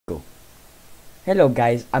Hello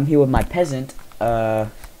guys, I'm here with my peasant,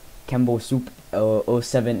 Campbell Soup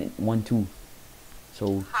 0712.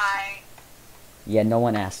 So Hi. yeah, no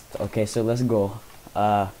one asked. Okay, so let's go.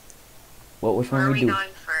 Which Where one are we we do? going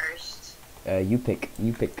first? You pick.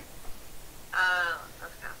 You pick.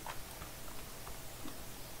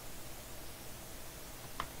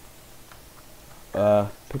 Okay.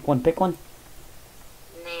 Pick one. Pick one.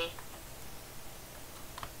 Nah.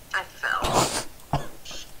 I fell.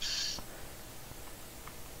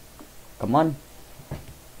 Come on.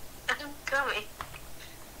 I'm coming.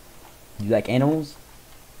 You like animals?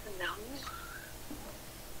 No.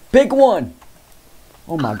 Pick one.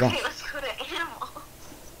 Oh my Okay, gosh. let's go to animals.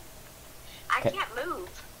 I Okay. can't move.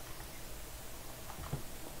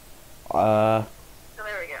 Uh, So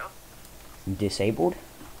there we go. disabled.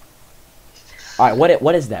 All right.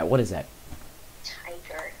 What is that? What is that?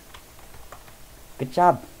 Tiger. Good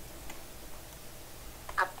job.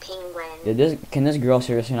 A penguin. Can this girl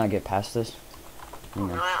seriously not get past this? Hang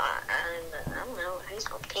on. I don't know. How do you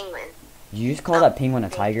spell penguin? Did you just call that penguin a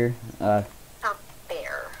tiger? A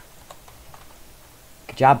bear.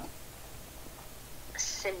 Good job.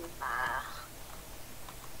 Simba.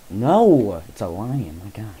 No, it's a lion. My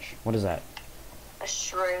gosh, what is that? A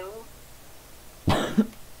shrew.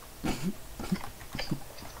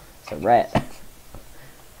 It's a rat.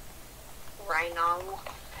 Rhino.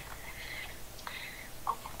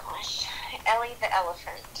 Oh my gosh. Ellie the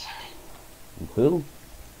elephant. Who?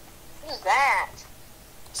 Who's that?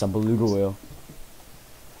 Some beluga whale.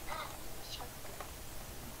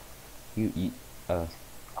 You A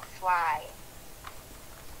fly.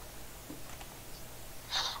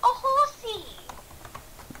 A horsey.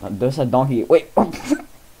 there's a donkey. Wait.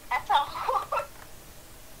 That's a horse.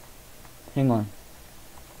 Hang on.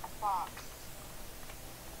 A fox.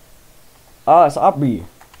 Oh, it's Aubrey.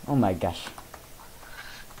 Oh my gosh.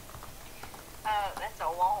 That's a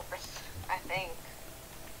walrus, I think.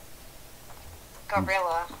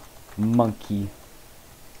 Gorilla. Monkey.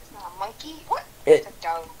 It's not a monkey. What? It. It's a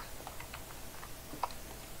dog.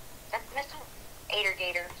 That's an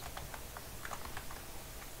gator.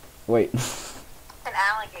 Wait. It's an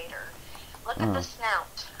alligator. Look at the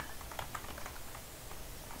snout.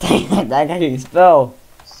 That guy didn't spell.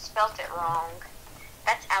 Spelt it wrong.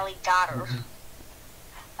 That's alligator.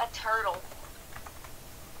 A turtle.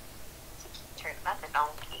 That's a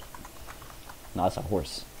donkey. No, it's a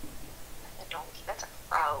horse. That's a donkey. That's a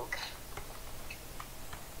frog.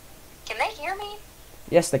 Can they hear me?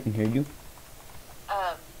 Yes, they can hear you.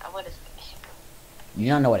 What is it? Hippo. You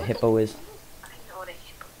don't know what a hippo is? I know what a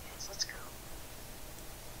hippo is. Let's go.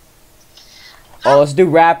 Oh, let's do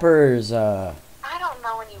rappers. I don't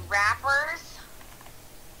know any rappers.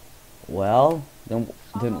 Well, then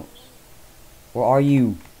Follow me. where are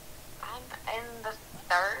you? I'm in the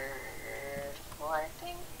third floor, I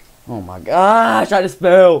think. Oh my gosh, I tried to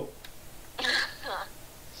spell.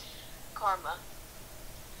 Karma.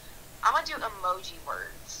 I'm gonna do emoji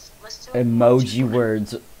words. Let's do Emoji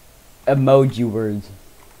words. Emoji words.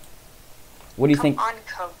 What do you think? Come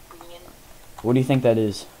on, Korean. What do you think that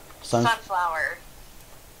is? Sunflower.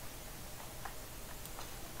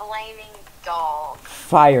 Flaming dog.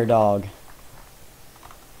 Fire dog.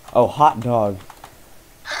 Oh, hot dog.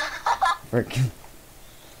 Frick.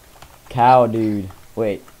 Cow dude.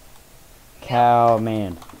 Wait. Cow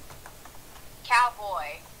man. Cowboy.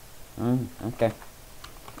 Okay.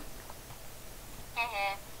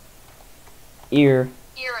 Heh. Ear.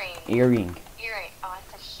 Earring. Earring. Earring. Oh,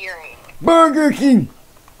 it's a hearing. Burger King.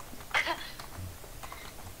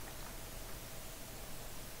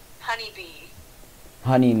 Honeybee.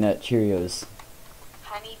 Honey Nut Cheerios.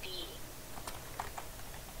 Honeybee.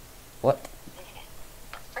 What?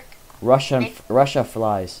 Frick. Russia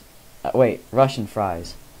flies. Wait, Russian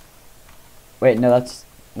fries. Wait, no, that's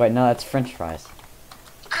French fries.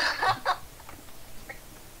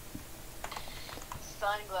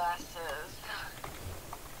 Sunglasses.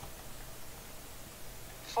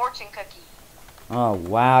 Fortune cookie. Oh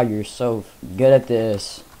wow, you're so good at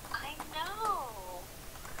this. I know.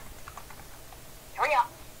 Hurry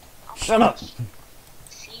up. Oh, Shut up.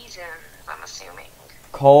 Seasons, I'm assuming.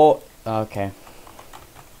 Cold. Okay.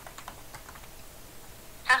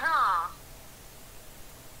 Haha.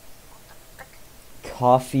 What the frick?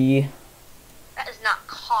 Coffee. That is not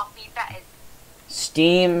coffee. That is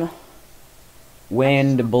Steam.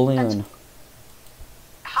 Wind balloon.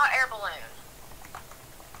 hot air balloon.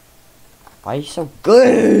 Why are you so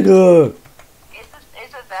good? Is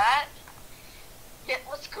it that? Yeah,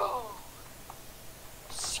 let's go.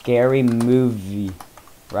 Scary movie,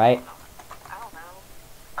 right? I don't know.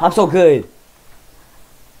 I'm so good.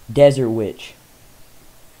 Desert Witch.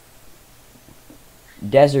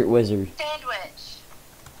 Desert wizard. Sandwich.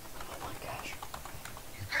 Oh my gosh.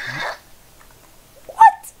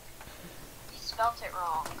 What? You spelt it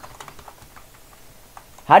wrong.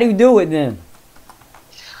 How do you do it then?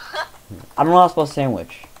 I don't know how to spell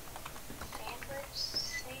sandwich. Sandwich.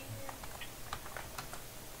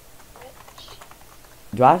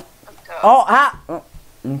 Do I? Let's go. Oh, ah! Oh,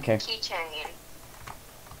 okay. Keychain.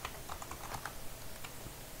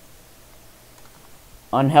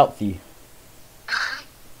 Unhealthy.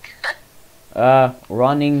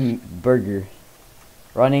 Running burger.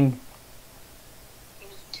 Running.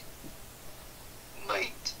 Meat.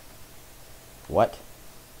 Meat. What?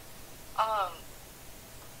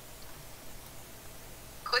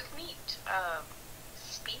 Quick meat.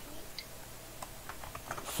 Speed meat.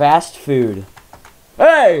 Fast food.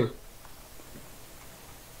 Hey!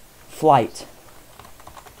 Flight.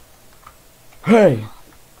 Hey!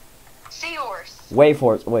 Seahorse. Wait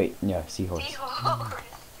for it. Wait, yeah, seahorse. Seahorse.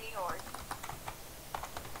 Seahorse.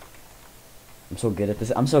 I'm so good at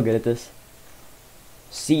this. I'm so good at this.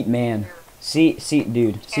 Seat man. Seat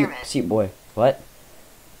dude. Chairman. Seat boy. What?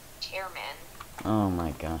 Chairman. Oh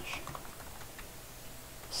my gosh.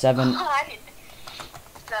 7. I didn't.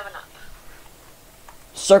 7-Up.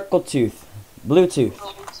 Circle tooth. Bluetooth.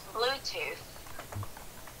 Bluetooth.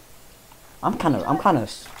 I'm kind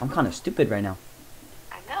of stupid right now.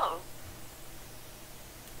 I know.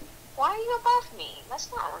 Why are you above me? That's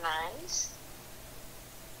not nice.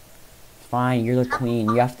 Fine, you're the queen.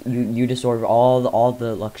 You have to, you deserve all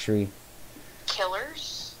the luxury.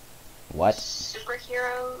 Killers. What?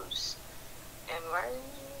 Superheroes. And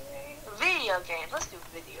video games. Let's do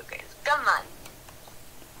video games. Come on.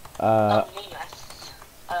 Among Us.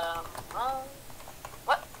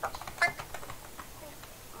 What the frick?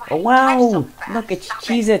 Oh wow! Look, it's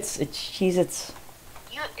Cheez-Its. It's Cheez-Its.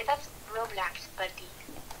 That's Roblox, buddy.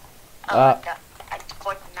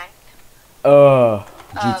 Fortnite.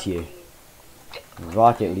 GTA.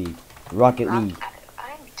 Rocket League. Rocket League.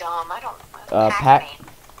 I'm dumb. I don't.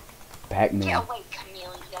 Pac-Man. Get away,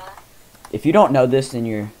 Camellia. If you don't know this, then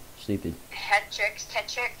you're stupid. Tetris.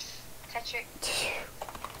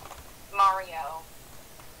 Mario.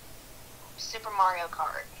 Super Mario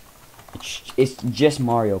Kart. It's just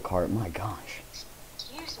Mario Kart. My gosh.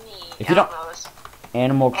 Excuse me. If you don't know this.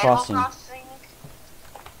 Animal Crossing. Animal Crossing.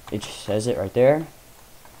 It just says it right there.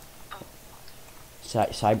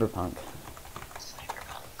 Cyberpunk.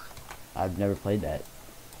 I've never played that.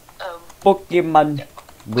 Pokemon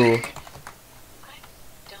Go.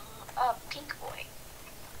 Pink Boy.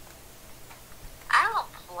 I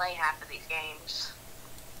don't play half of these games.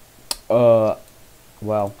 Well,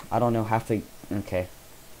 I don't know half the. Okay.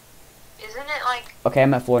 Isn't it like? Okay,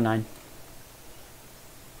 I'm at floor 9.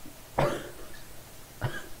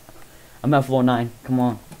 I'm at floor 9. Come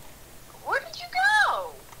on. Where did you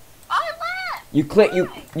go? I left.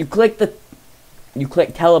 You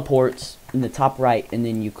click teleports in the top right, and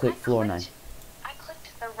then you click floor 9. I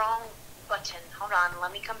clicked the wrong button. Hold on,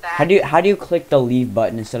 let me come back. How do you click the leave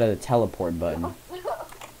button instead of the teleport button?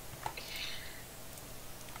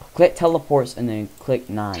 Click teleports and then click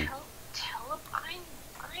 9. I'm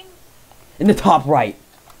In the top right.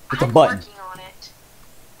 With a button. working on it.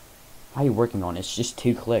 How are you working on it? It's just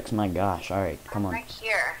 2 clicks. My gosh. Alright, come on. Right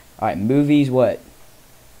here. Alright, movies what?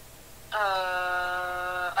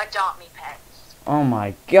 Adopt Me Pets. Oh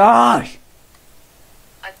my gosh!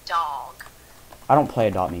 A dog. I don't play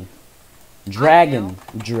Adopt Me. Dragon.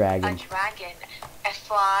 A dragon. A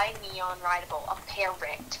fly, neon rideable. A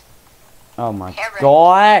parrot. Oh my Parrot.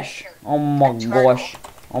 gosh! Oh my A turtle. gosh!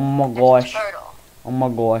 Oh my That's gosh! a turtle. Oh my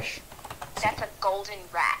gosh! That's a golden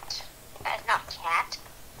rat. That's not cat.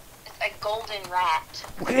 It's a golden rat.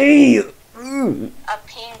 Okay. A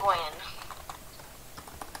penguin.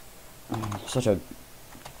 Such a.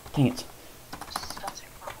 Dang it! Spelled it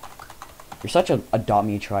wrong. You're such a Adopt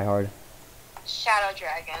Me tryhard. Shadow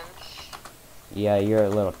dragon. Yeah, you're a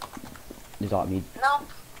little Adopt Me. Nope.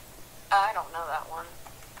 I don't know that one.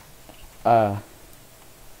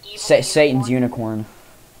 Evil Satan's unicorn.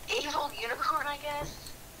 unicorn. Evil unicorn, I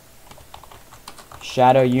guess.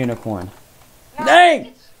 Shadow unicorn. No,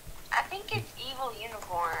 Dang! I think it's evil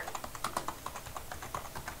unicorn.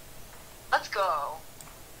 Let's go.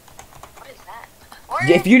 What is that?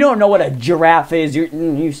 If you don't know what a giraffe is, what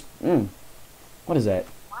is that?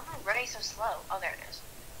 Why am I running so slow? Oh, there it is.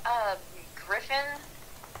 Griffin.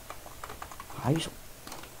 How you?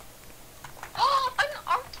 An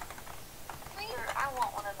Arctic. I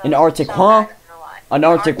want one of those. An Arctic, so huh? bad, I don't know why. An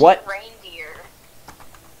Arctic what? Reindeer.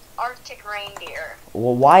 Arctic reindeer.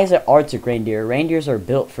 Well, why is it Arctic reindeer? Reindeers are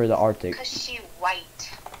built for the Arctic. Cause she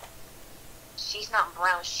white. She's not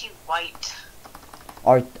brown. She white.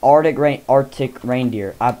 Arctic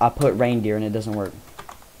reindeer. I put reindeer and it doesn't work.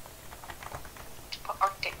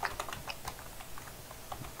 Arctic.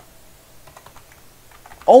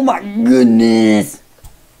 Oh my goodness!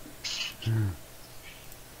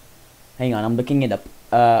 Hang on, I'm looking it up.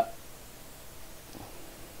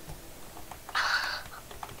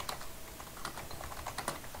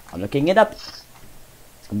 I'm looking it up. It's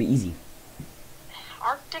gonna be easy.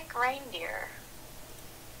 Arctic reindeer.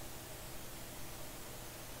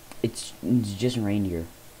 It's just reindeer.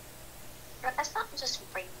 But that's not just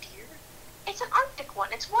reindeer. It's an Arctic one.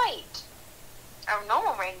 It's white. A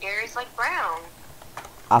normal reindeer is like brown.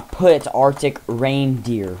 I put Arctic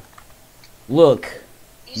reindeer. Look.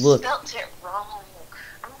 You Look. spelt it wrong.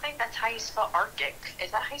 I don't think that's how you spell Arctic.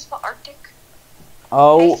 Is that how you spell Arctic?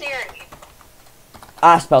 Oh, Hey Siri.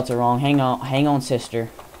 I spelt it wrong. Hang on, sister.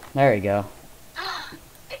 There we go.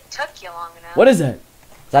 It took you long enough. What is that?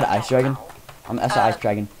 Is that an I ice don't dragon? know. That's an ice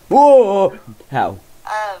dragon. Whoa! How?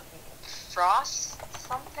 Frost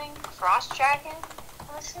something? Frost dragon?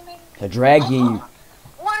 I'm assuming? The dragon.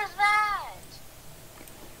 What is that?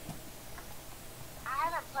 I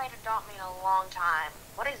haven't played Adopt Me in a long time.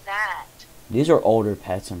 What is that? These are older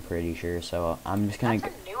pets, I'm pretty sure. So I'm just gonna.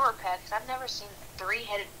 That's a newer pet because I've never seen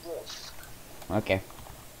three-headed wolf. Okay.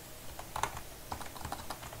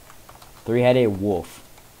 Three-headed wolf.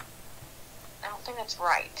 I don't think that's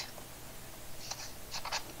right.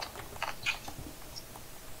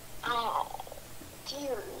 Oh,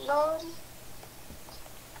 dear lord.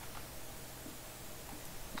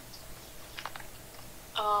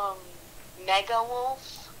 Mega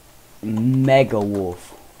wolf. Mega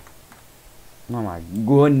wolf. Oh my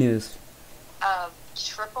goodness.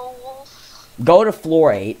 Triple wolf. Go to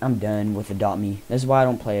floor 8. I'm done with Adopt Me. This is why I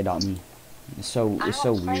don't play Adopt Me. It's so I don't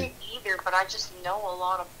play weird. it either, but I just know a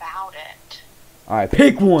lot about it. Alright,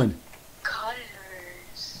 pick one.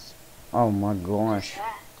 Cutters. Oh my What's gosh.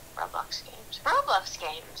 that? Roblox games. Roblox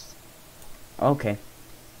games. Okay.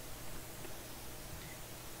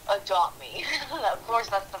 Adopt Me. Of course,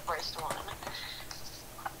 that's the first one.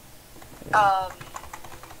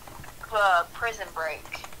 Prison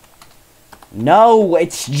Break. No,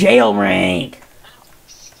 it's Jailrank.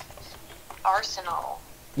 Arsenal.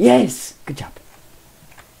 Yes. Good job.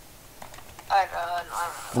 I don't know.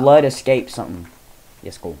 Flood escape something.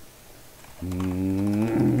 Yes, cool.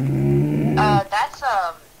 That's,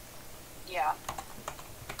 yeah.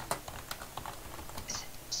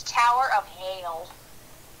 Tower of Hail.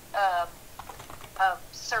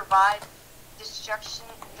 Survive destruction,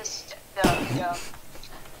 the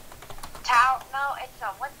tower, no, it's,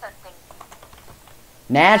 what's that thing?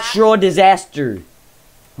 Natural disaster.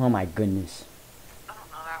 Oh my goodness. I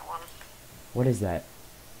don't know that one. What is that?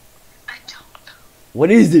 I don't know.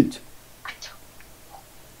 What is it? I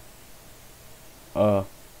don't.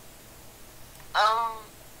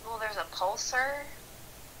 Well, there's a pulsar.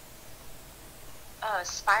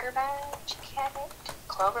 Spider badge, cadet,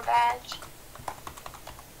 clover badge.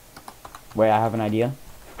 Wait, I have an idea.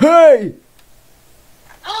 Hey!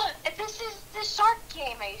 This is the shark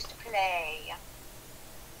game I used to play.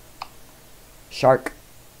 Shark.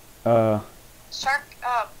 Shark,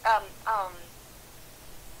 I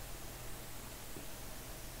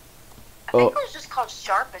think it was just called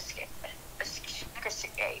Shark Escape. Shark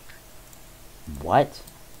Escape. What?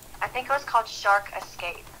 I think it was called Shark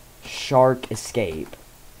Escape. Shark escape.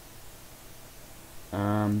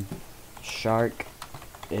 Shark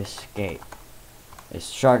escape. It's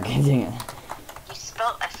shark. You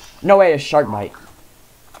spelled a... No, wait, it's shark bite.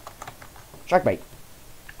 Shark bite.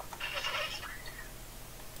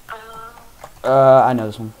 I know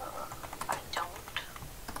this one.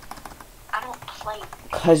 I don't play.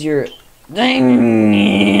 Cause you're. Dang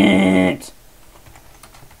it!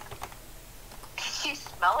 Did you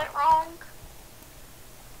spell it wrong?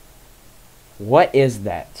 What is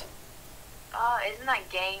that? Isn't that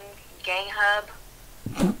Gang Hub?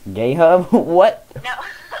 Gay hub? What? No,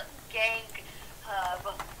 Gang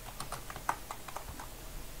Hub.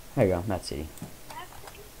 There you go, Mad City.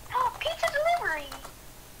 Oh, pizza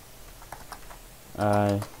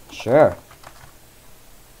delivery. Sure.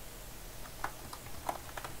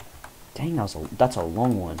 Dang, that's a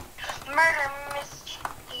long one. Murder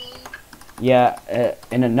mystery. Yeah,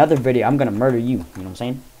 in another video, I'm gonna murder you. You know what I'm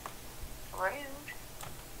saying? Rude.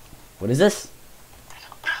 What is this?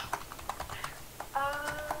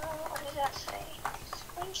 What did that say?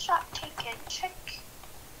 Screenshot taken. Check.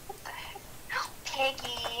 What the heck?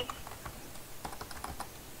 Piggy.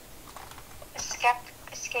 Escape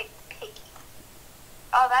Piggy.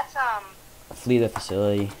 Oh, that's, Flee the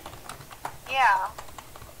facility. yeah.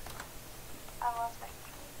 I love that.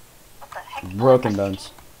 What the heck? Broken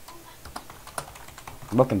bones.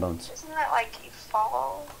 Broken bones. Isn't that like you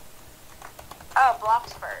follow? Oh,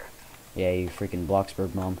 Bloxburg. Yeah, you freaking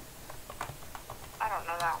Bloxburg mom. I don't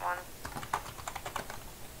know that one.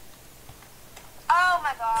 Oh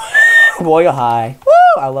my god. Royal High.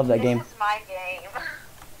 Woo! I love that game. This is my game.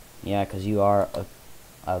 Yeah, because you are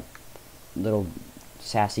a little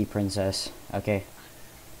sassy princess. Okay.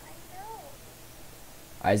 I know.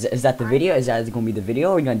 Alright, is that the video? Is that going to be the video,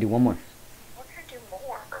 or are you going to do one more? We're gonna do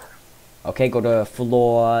more. Okay, go to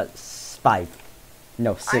floor 5.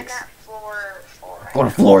 No, 6. I'm at floor 4. Go to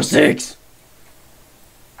floor 6!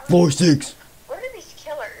 Floor 6! What are these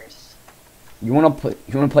killers? You wanna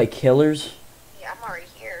play killers? Yeah, I'm already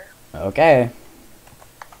here. Okay.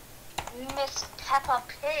 Miss Peppa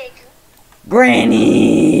Pig.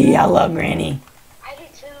 Granny! I love Granny. I do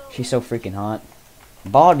too. She's so freaking hot.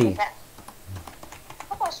 Baldy. How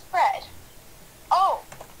about spread? Oh!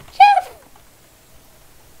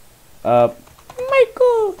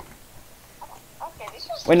 Michael! Okay, these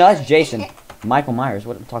are Wait, no, that's Jason. Michael Myers,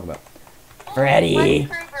 what am I talking about? Freddy! Freddy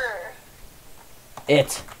Krueger.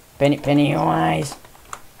 It. Pennywise.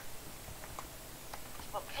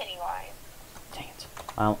 Well, Pennywise. Dang it.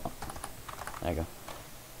 There you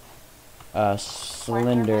go.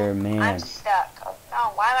 Slender I'm Man. stuck. Oh, no,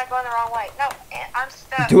 why am I going the wrong way? No, I'm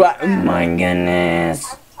stuck. Do I? Oh my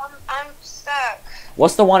goodness. I'm stuck.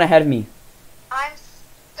 What's the one ahead of me? I'm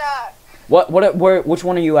stuck. Which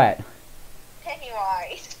one are you at?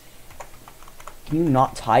 Pennywise. Can you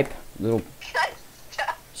not type? Little I'm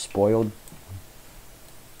stuck. spoiled.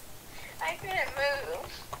 I couldn't move.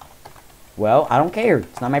 Well, I don't care.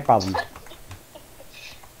 It's not my problem.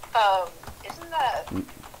 Isn't that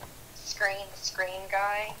screen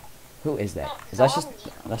guy? Who is that? No, Is that zombie.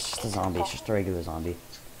 that's just a zombie. It's just a regular zombie.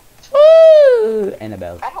 Woo!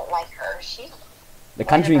 Annabelle. I don't like her. She's The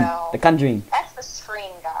Conjuring. Annabelle. The Conjuring. That's the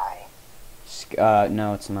screen guy.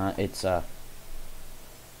 No, it's not. It's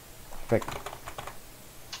frick.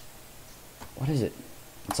 What is it?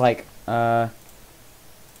 It's like what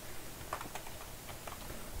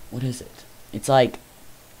is it? It's like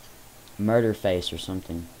Murder Face or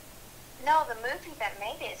something. No, the movie that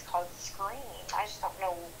made it is called Scream. I just don't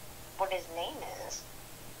know what his name is.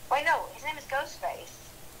 Wait, no, his name is Ghostface.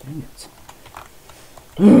 Dang it.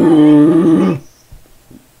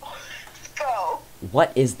 Let's go.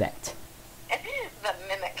 What is that? The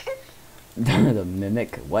mimic. The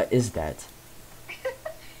mimic. What is that?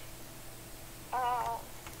 Her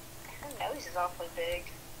nose is awfully big.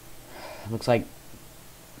 Looks like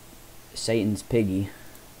Satan's piggy.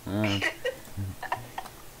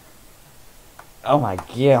 Oh my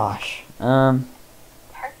gosh. Her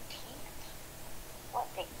teeth. What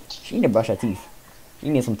big teeth? She need to brush her teeth. She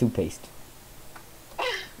needs some toothpaste.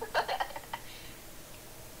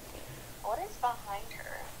 What is behind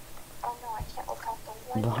her? Oh no, I can't look out the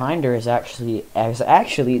window. Behind her is actually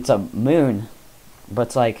it's a moon, but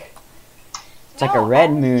it's like a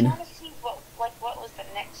red moon. I was trying to see what was the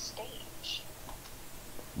next stage.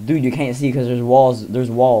 Dude, you can't see because there's walls. There's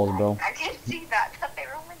walls, bro. I can see that. I thought they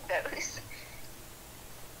were windows.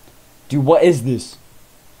 Dude, what is this?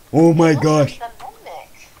 Oh my gosh. The mimic.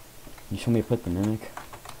 You show me to put the mimic. It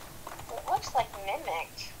looks like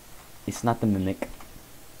mimic. It's not the mimic.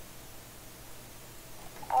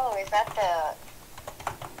 Oh, is that the?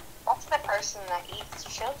 That's the person that eats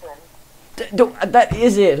children. That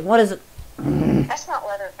is it. What is it? That's not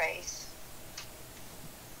Leatherface.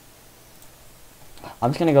 I'm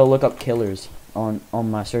just gonna go look up killers on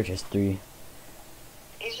my search history.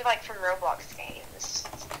 These are like from Roblox games.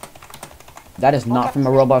 That is not from a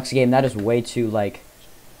Roblox game. That is way too like.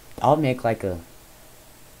 I'll make like a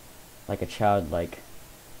child like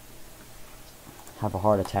have a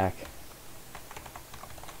heart attack.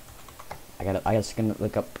 I just gonna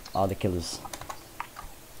look up all the killers.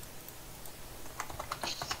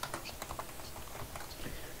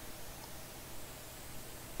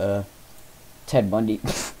 Ted Bundy.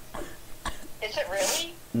 Is it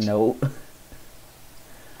really? No.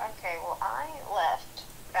 Okay, well I left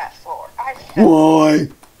that floor. I fell Why?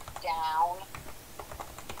 down.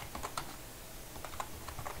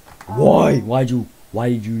 Why? Why did you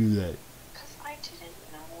do that? Because I didn't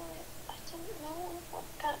know it. I didn't know what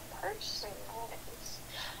that person was.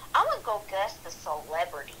 I'm gonna go guess the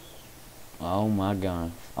celebrity. Oh my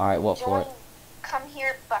god. Alright, what for it? Come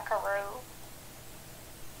here, buckaroo.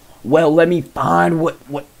 Well, let me find what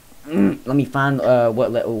let me find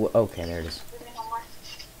okay, there it is.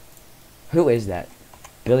 Who is that?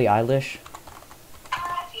 Billie Eilish?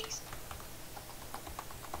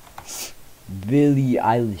 Billie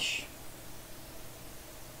Eilish.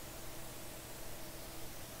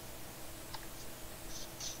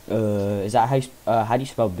 Is that how do you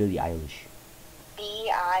spell Billie Eilish?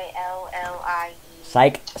 Billie.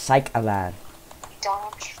 Psych alive.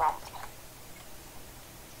 Donald Trump.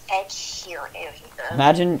 Ed Sheeran. Ew, he does.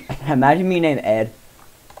 Imagine me named Ed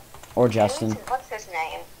or Justin. What's his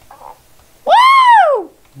name? Oh.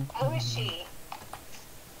 Woo! Who is she?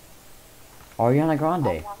 Ariana Grande.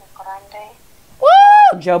 Ariana Grande.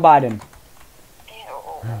 Woo! Joe Biden.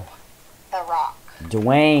 Ew. The Rock.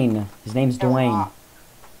 Dwayne. His name's The Dwayne. Rock.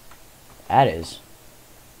 That is.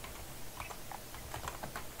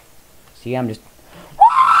 See, I'm just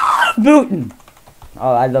Putin.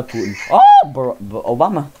 Oh, I love Putin. Oh,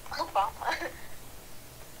 Obama. Obama.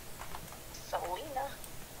 Selena.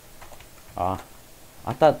 I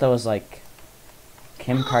thought that was like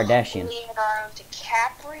Kim Kardashian. Leonardo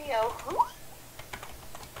DiCaprio. Who?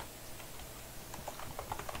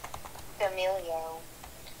 D'Amelio.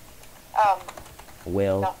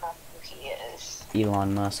 Will. Don't know who he is.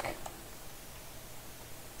 Elon Musk.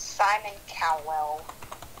 Simon Cowell.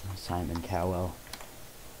 Simon Cowell.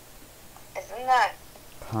 Isn't that?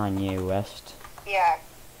 Kanye West. Yeah.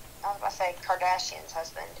 I was about to say Kardashian's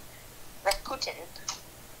husband. Rakuten.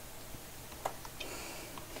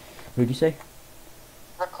 Who'd you say?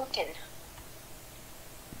 Rakuten.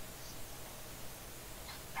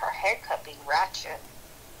 Her haircut be ratchet.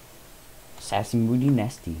 Sassy, moody,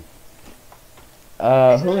 nasty.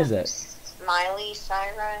 Who is it? Miley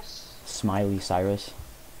Cyrus. Smiley Cyrus.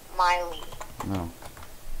 Miley. No.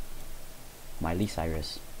 Miley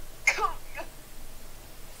Cyrus.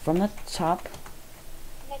 From the top.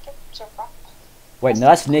 Make it so rough. Wait, no,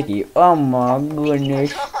 that's Nikki. Oh my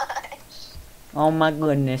goodness. Oh my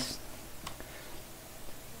goodness.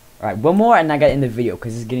 Alright, one more and I gotta end the video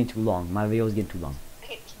because it's getting too long. My video is getting too long.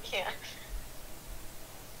 Yeah.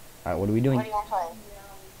 Alright, what are we doing? What do you want to play?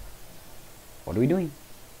 What are we doing?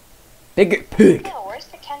 Big pig! Yeah, where's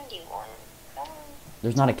the candy one?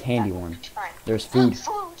 There's not a candy one. Fine. There's food.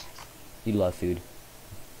 Food. You love food.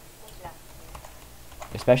 No.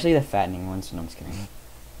 Especially the fattening ones. No, I'm just kidding.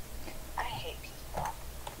 I hate pizza.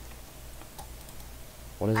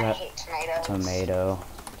 What is I that? hate tomatoes. Tomato.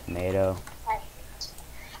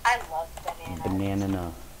 I love bananas.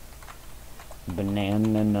 Banana.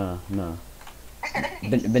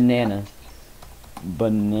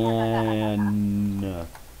 Banana.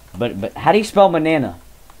 But how do you spell banana?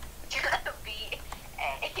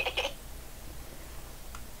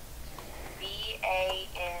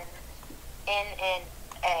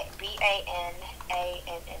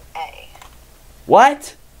 B-A-N-A.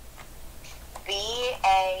 What?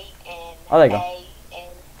 B-A-N-A-N-N. Oh, there you go.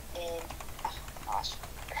 Oh, gosh.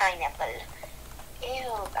 Pineapple.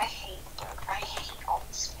 Ew, I hate all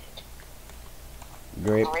this food.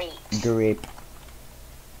 Grape.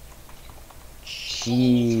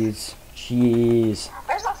 Cheese.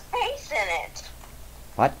 There's a face in it.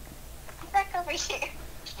 What? Back over here.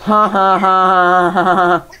 Ha ha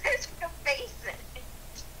ha. There's a face in it.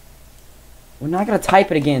 We're not gonna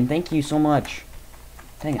type it again. Thank you so much.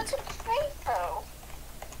 Dang Look it. at the face though.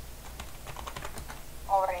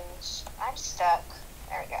 Orange. I'm stuck.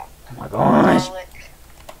 There we go. Oh my gosh.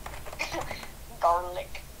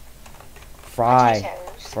 Garlic.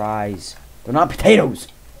 Potatoes. Fries. They're not potatoes.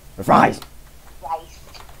 They're fries. Rice.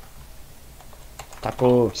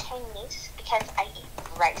 Taco. Chinese because I eat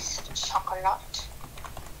rice. Chocolate.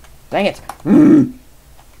 Dang it.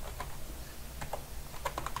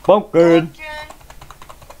 Pumpkin.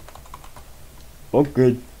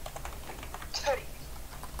 Tootie.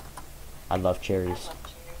 I love I cherries. love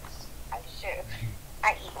cherries. I do.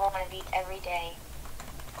 I eat one of these every day.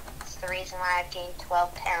 It's the reason why I've gained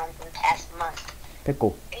 12 pounds in the past month.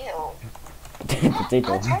 Pickle. Ew.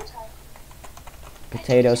 Potato.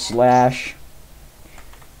 Potato. Slash.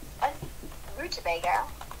 Rutabaga.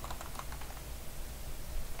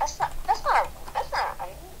 That's not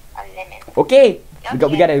a lemon. Okay.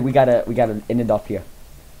 Okay. We gotta end it off here.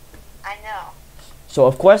 I know. So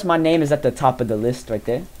of course my name is at the top of the list right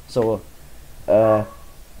there. So I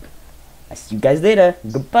see you guys later.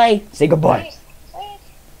 Goodbye. Say goodbye. Wait.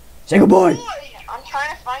 Say goodbye. I'm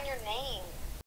trying to find your name.